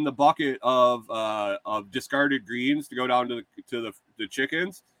head in the bucket of discarded greens to go down to the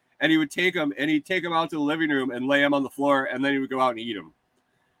chickens, and he would take them out to the living room and lay them on the floor, and then he would go out and eat them.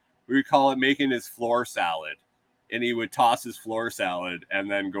 We would call it making his floor salad, and he would toss his floor salad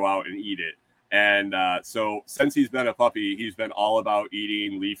and then go out and eat it. And so since he's been a puppy, he's been all about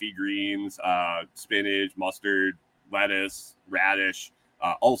eating leafy greens, spinach, mustard, lettuce, radish,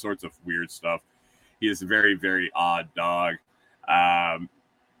 all sorts of weird stuff. He is a very, very odd dog.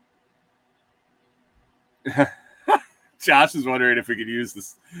 Josh is wondering if we could use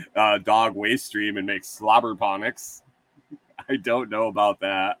this dog waste stream and make slobberponics. I don't know about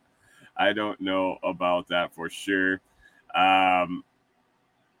that. I don't know about that for sure.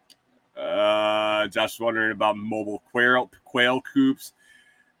 Josh is wondering about mobile quail coops.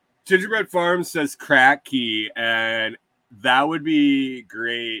 Gingerbread Farms says crack key, and that would be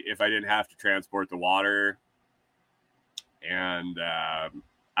great if I didn't have to transport the water. And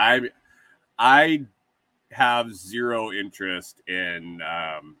I have zero interest in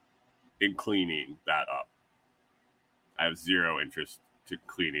cleaning that up. I have zero interest to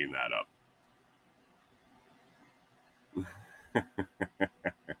cleaning that up.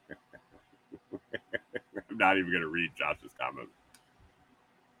 I'm not even going to read Josh's comment.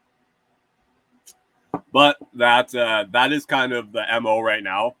 But that is kind of the MO right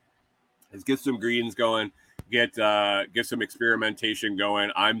now. Is get some greens going, get some experimentation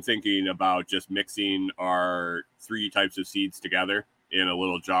going. I'm thinking about just mixing our 3 types of seeds together in a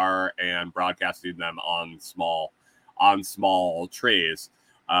little jar and broadcasting them on small trays.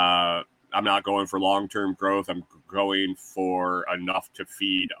 I'm not going for long-term growth. I'm going for enough to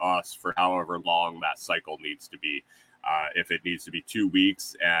feed us for however long that cycle needs to be. If it needs to be 2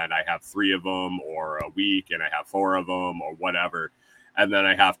 weeks and I have 3 of them, or a week and I have 4 of them, or whatever, and then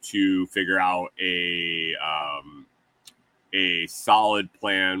I have to figure out a solid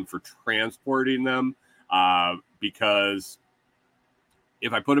plan for transporting them, because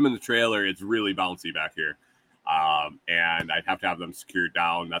if I put them in the trailer, it's really bouncy back here. And I'd have to have them secured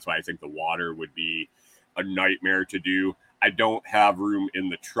down. That's why I think the water would be a nightmare to do. I don't have room in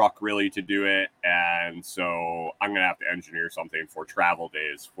the truck really to do it. And so I'm going to have to engineer something for travel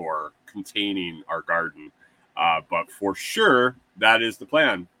days for containing our garden. But for sure, that is the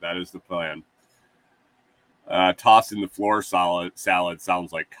plan. That is the plan. Tossing the floor salad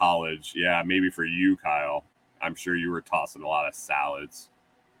sounds like college. Yeah, maybe for you, Kyle. I'm sure you were tossing a lot of salads.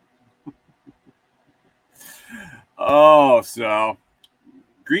 Oh, so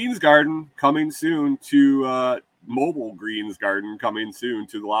Greens Garden coming soon to mobile Greens Garden coming soon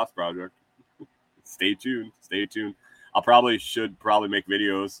to the Lost Project. Stay tuned. Stay tuned. I'll probably make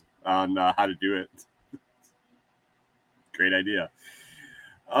videos on how to do it. Great idea.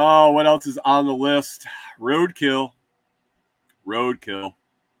 Oh, what else is on the list? Roadkill.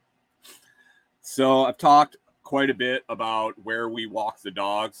 So I've talked quite a bit about where we walk the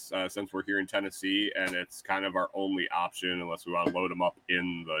dogs since we're here in Tennessee, and it's kind of our only option unless we want to load them up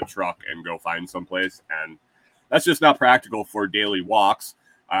in the truck and go find someplace, and that's just not practical for daily walks.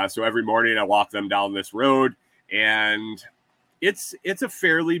 So every morning I walk them down this road, and it's a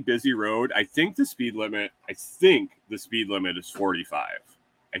fairly busy road. I think the speed limit is 45.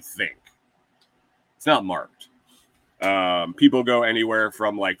 I think it's not marked. People go anywhere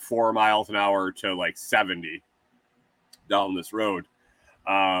from like 4 miles an hour to like 70 down this road.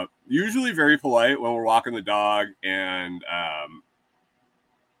 Usually very polite when we're walking the dog, and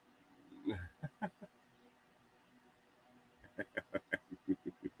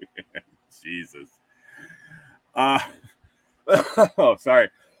Jesus. Oh, sorry.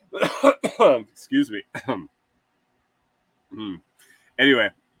 Excuse me. Anyway,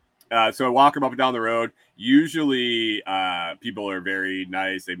 So I walk him up and down the road. Usually people are very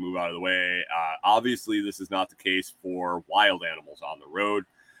nice. They move out of the way. Obviously, this is not the case for wild animals on the road.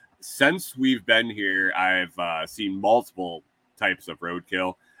 Since we've been here, I've seen multiple types of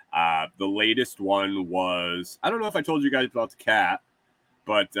roadkill. The latest one was, I don't know if I told you guys about the cat,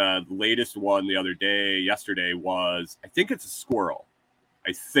 but the latest one yesterday was, I think it's a squirrel.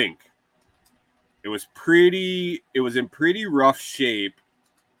 I think. It was in pretty rough shape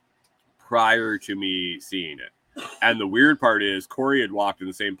prior to me seeing it. And the weird part is Corey had walked in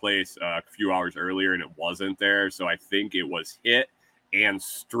the same place a few hours earlier and it wasn't there. So I think it was hit and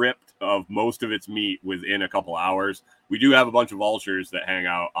stripped of most of its meat within a couple hours. We do have a bunch of vultures that hang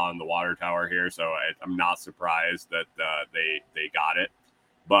out on the water tower here, so I'm not surprised that they got it.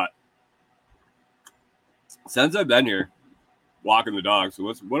 But since I've been here walking the dogs, so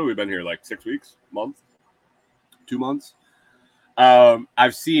what have we been here, like 6 weeks, month, 2 months?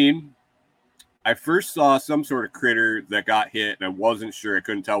 I first saw some sort of critter that got hit, and I wasn't sure. I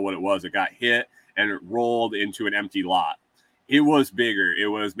couldn't tell what it was. It got hit, and it rolled into an empty lot. It was bigger. It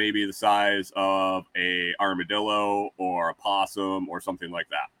was maybe the size of a armadillo or a possum or something like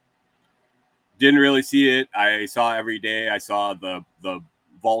that. Didn't really see it. I saw every day. I saw the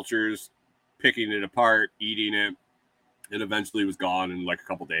vultures picking it apart, eating it. It eventually was gone in like a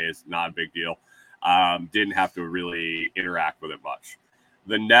couple days. Not a big deal. Didn't have to really interact with it much.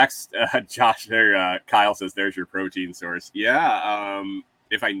 The next, Kyle says, there's your protein source. Yeah,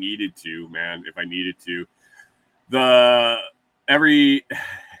 if I needed to, man, if I needed to. Every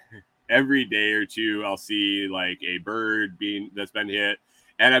day or two, I'll see like a bird that's been hit.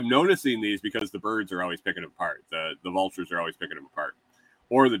 And I'm noticing these because the birds are always picking them apart. The vultures are always picking them apart.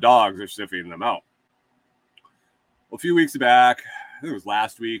 Or the dogs are sniffing them out. Well, a few weeks back, I think it was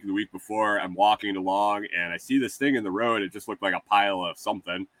last week, the week before, I'm walking along and I see this thing in the road. It just looked like a pile of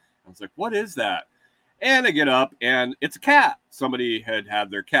something. I was like, what is that? And I get up and it's a cat. Somebody had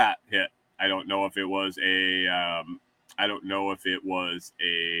their cat hit. I don't know if it was a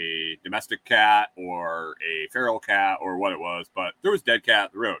domestic cat or a feral cat or what it was, but there was a dead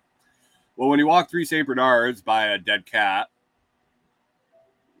cat in the road. Well, when you walk 3 St. Bernards by a dead cat,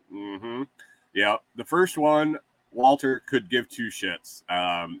 yeah, the first one, Walter could give 2 shits.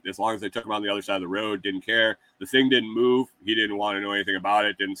 As long as they took him on the other side of the road, didn't care. The thing didn't move. He didn't want to know anything about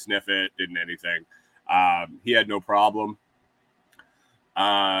it, didn't sniff it, didn't anything. He had no problem.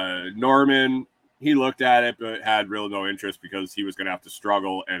 Norman, he looked at it, but had really no interest because he was going to have to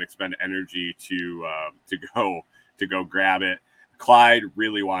struggle and expend energy to go grab it. Clyde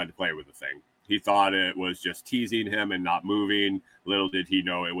really wanted to play with the thing. He thought it was just teasing him and not moving. Little did he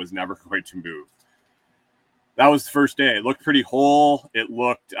know it was never going to move. That was the first day. It looked pretty whole. It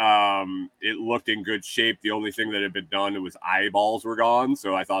looked in good shape. The only thing that had been done was eyeballs were gone.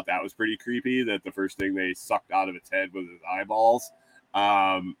 So I thought that was pretty creepy that the first thing they sucked out of its head was its eyeballs.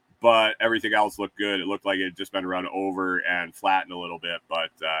 But everything else looked good. It looked like it had just been run over and flattened a little bit, but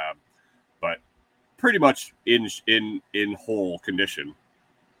pretty much in whole condition.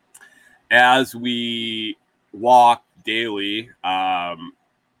 As we walk daily,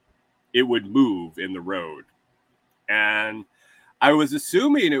 it would move in the road. And I was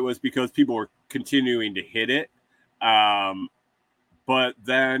assuming it was because people were continuing to hit it. But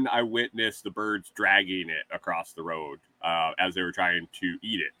then I witnessed the birds dragging it across the road as they were trying to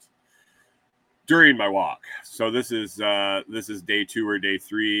eat it during my walk. So this is day 2 or day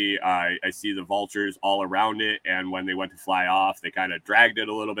 3. I see the vultures all around it. And when they went to fly off, they kind of dragged it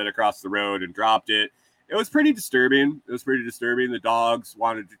a little bit across the road and dropped it. It was pretty disturbing. The dogs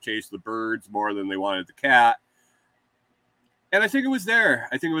wanted to chase the birds more than they wanted the cat. And I think it was there.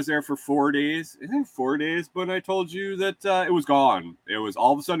 For 4 days. I think 4 days. But I told you that it was gone. It was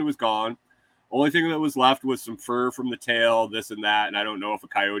all of a sudden it was gone. Only thing that was left was some fur from the tail, this and that. And I don't know if a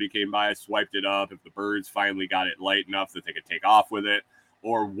coyote came by, swiped it up, if the birds finally got it light enough that they could take off with it,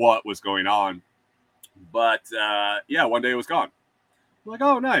 or what was going on. But yeah, one day it was gone. I'm like,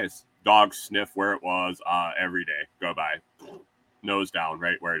 oh, nice. Dogs sniff where it was every day. Go by. Nose down,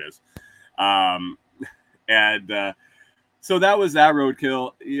 right where it is. So that was that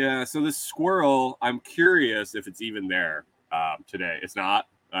roadkill. Yeah, so this squirrel, I'm curious if it's even there today. It's not.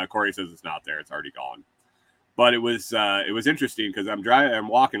 Corey says it's not there. It's already gone. But it was interesting because I'm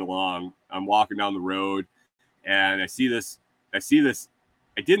walking along. I'm walking down the road, and I see this. I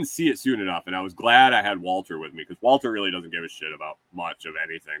didn't see it soon enough, and I was glad I had Walter with me because Walter really doesn't give a shit about much of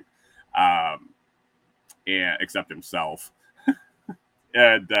anything, except himself.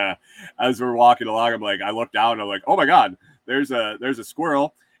 And as we're walking along, I look down, and I'm like, oh my God, there's a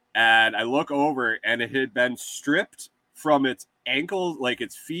squirrel, and I look over, and it had been stripped from its ankles, like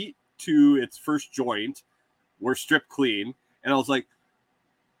its feet, to its first joint were stripped clean. And I was like,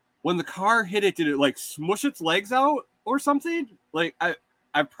 when the car hit it, did it like smush its legs out or something? Like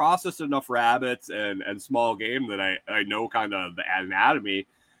I've processed enough rabbits and small game that I know kind of the anatomy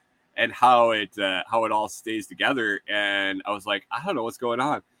and how it all stays together. And I was like, I don't know what's going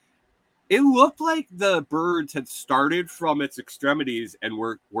on. It looked like the birds had started from its extremities and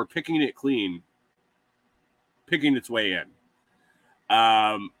were picking it clean, picking its way in.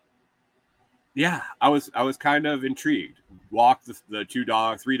 Yeah, I was kind of intrigued. Walked the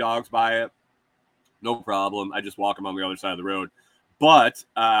three dogs by it, no problem. I just walk them on the other side of the road. But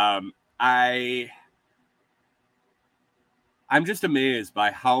I'm just amazed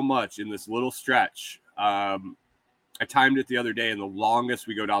by how much in this little stretch. I timed it the other day, and the longest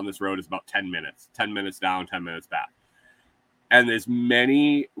we go down this road is about 10 minutes. 10 minutes down, 10 minutes back. And as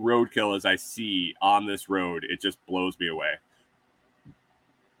many roadkill as I see on this road, it just blows me away.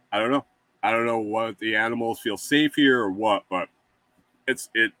 I don't know. I don't know what the animals feel safe here or what, but it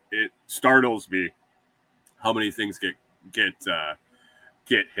startles me how many things get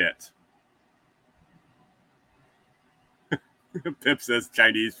hit. Pip says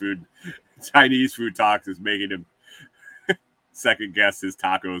Chinese food talks is making him second guess his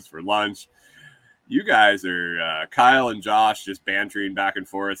tacos for lunch. You guys are Kyle and Josh just bantering back and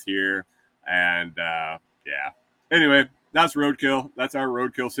forth here, and yeah. Anyway, that's roadkill. That's our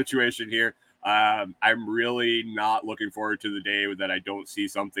roadkill situation here. I'm really not looking forward to the day that I don't see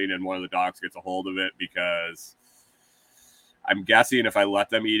something and one of the dogs gets a hold of it, because I'm guessing if I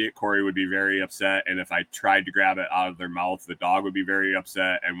let them eat it, Corey would be very upset. And if I tried to grab it out of their mouth, the dog would be very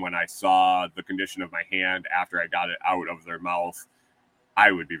upset. And when I saw the condition of my hand after I got it out of their mouth,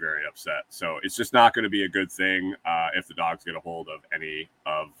 I would be very upset. So it's just not going to be a good thing if the dogs get a hold of any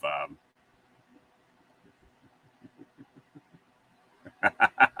of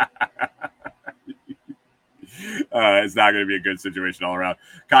it's not going to be a good situation all around.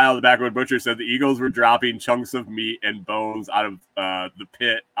 Kyle, the Backwood Butcher, said the Eagles were dropping chunks of meat and bones out of the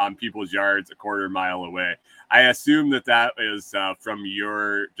pit on people's yards a quarter mile away. I assume that is from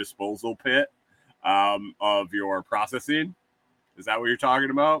your disposal pit of your processing. Is that what you're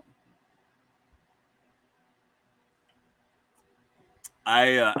talking about?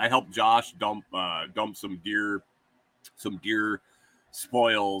 I helped Josh dump some deer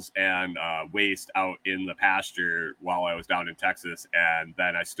spoils and waste out in the pasture while I was down in Texas, and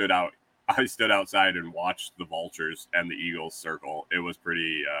then I stood outside and watched the vultures and the eagles circle. It was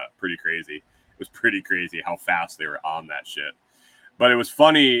pretty crazy. It was pretty crazy how fast they were on that shit. But it was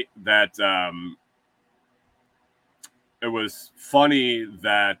funny that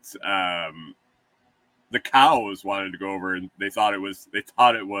the cows wanted to go over, and they thought it was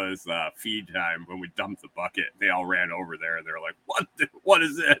feed time when we dumped the bucket. They all ran over there and they're like, what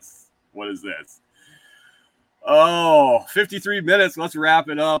is this? What is this? Oh, 53 minutes. Let's wrap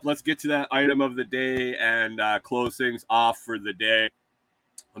it up. Let's get to that item of the day and close things off for the day.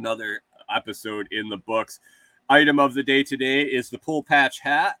 Another episode in the books. Item of the day today is the Pull Patch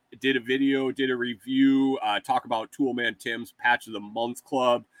hat. Did a review, talk about Toolman Tim's Patch of the Month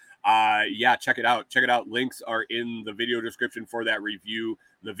Club. Yeah, check it out. Links are in the video description for that review.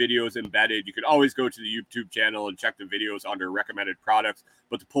 The video is embedded. You can always go to the YouTube channel and check the videos under recommended products.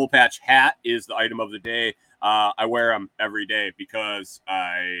 But the Pull Patch hat is the item of the day. I wear them every day because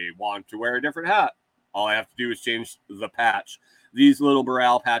I want to wear a different hat. All I have to do is change the patch. These little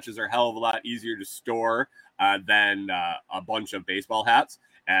morale patches are a hell of a lot easier to store than a bunch of baseball hats.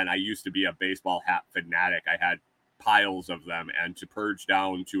 And I used to be a baseball hat fanatic. I had piles of them, and to purge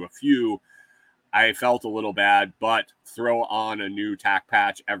down to a few, I felt a little bad. But throw on a new tack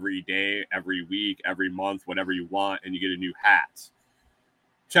patch every day, every week, every month, whatever you want, and you get a new hat.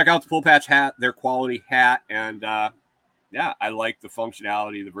 Check out the Pull Patch hat, their quality hat, and yeah, I like the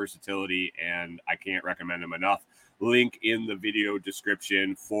functionality, the versatility, and I can't recommend them enough. Link in the video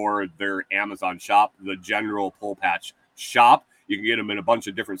description for their Amazon shop, the general Pull Patch shop. You can get them in a bunch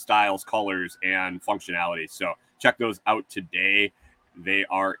of different styles, colors, and functionality. So check those out today. They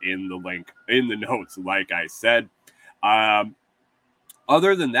are in the link in the notes, like I said.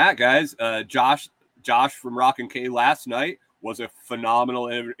 Other than that, guys, Josh from Rock and K last night was a phenomenal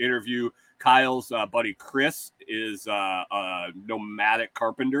interview. Kyle's buddy Chris is a nomadic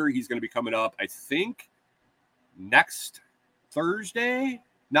carpenter. He's going to be coming up, I think, next Thursday.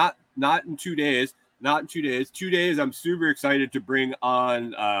 Not in 2 days. Not in 2 days. 2 days. I'm super excited to bring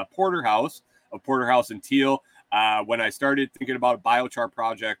on Porterhouse of Porterhouse and Teal. When I started thinking about a biochar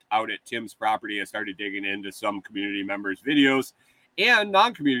project out at Tim's property, I started digging into some community members' videos and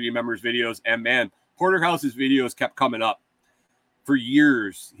non-community members' videos. And man, Porterhouse's videos kept coming up. for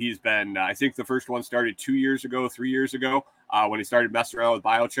years, he's been, I think the first one started 3 years ago, when he started messing around with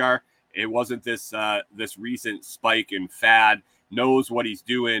biochar. It wasn't this recent spike in fad. Knows what he's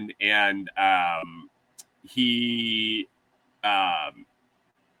doing, and he's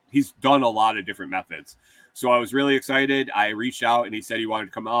done a lot of different methods. So I was really excited. I reached out, and he said he wanted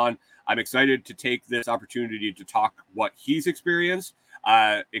to come on. I'm excited to take this opportunity to talk what he's experienced,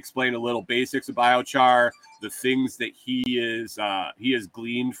 explain a little basics of biochar, the things that he has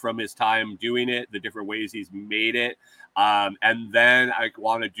gleaned from his time doing it, the different ways he's made it. And then I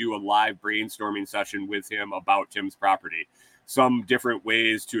want to do a live brainstorming session with him about Tim's property, some different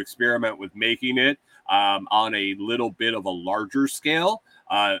ways to experiment with making it on a little bit of a larger scale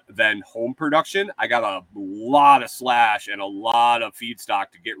than home production. I got a lot of slash and a lot of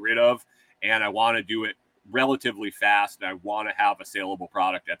feedstock to get rid of, and I want to do it relatively fast, and I want to have a saleable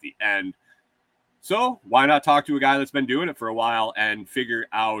product at the end. So why not talk to a guy that's been doing it for a while and figure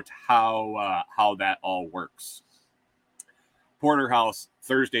out how that all works. Porterhouse,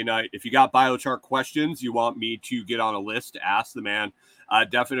 Thursday night. If you got biochar questions you want me to get on a list to ask the man,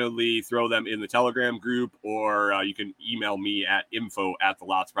 definitely throw them in the Telegram group, or you can email me at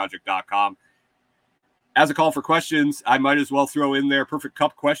info@thelotsproject.com. As a call for questions, I might as well throw in there perfect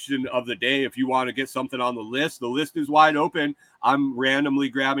cup question of the day. If you want to get something on the list is wide open. I'm randomly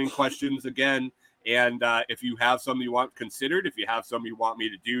grabbing questions again. And if you have some you want considered, if you have some you want me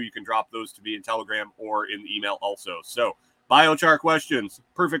to do, you can drop those to me in Telegram or in the email also. So biochar questions,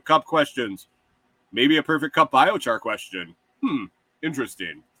 perfect cup questions, maybe a perfect cup biochar question.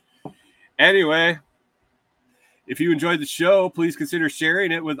 Interesting. Anyway, if you enjoyed the show, please consider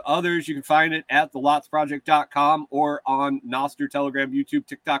sharing it with others. You can find it at thelotsproject.com or on Nostr, Telegram, YouTube,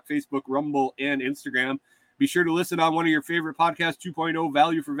 TikTok, Facebook, Rumble, and Instagram. Be sure to listen on one of your favorite Podcast 2.0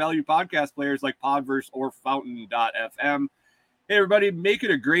 value for value podcast players like Podverse or Fountain.fm. Hey, everybody, make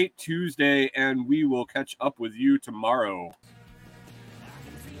it a great Tuesday, and we will catch up with you tomorrow.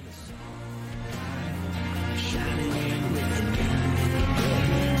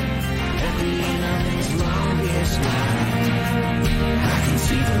 I can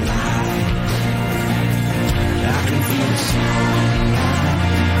see the light. I can feel the sun.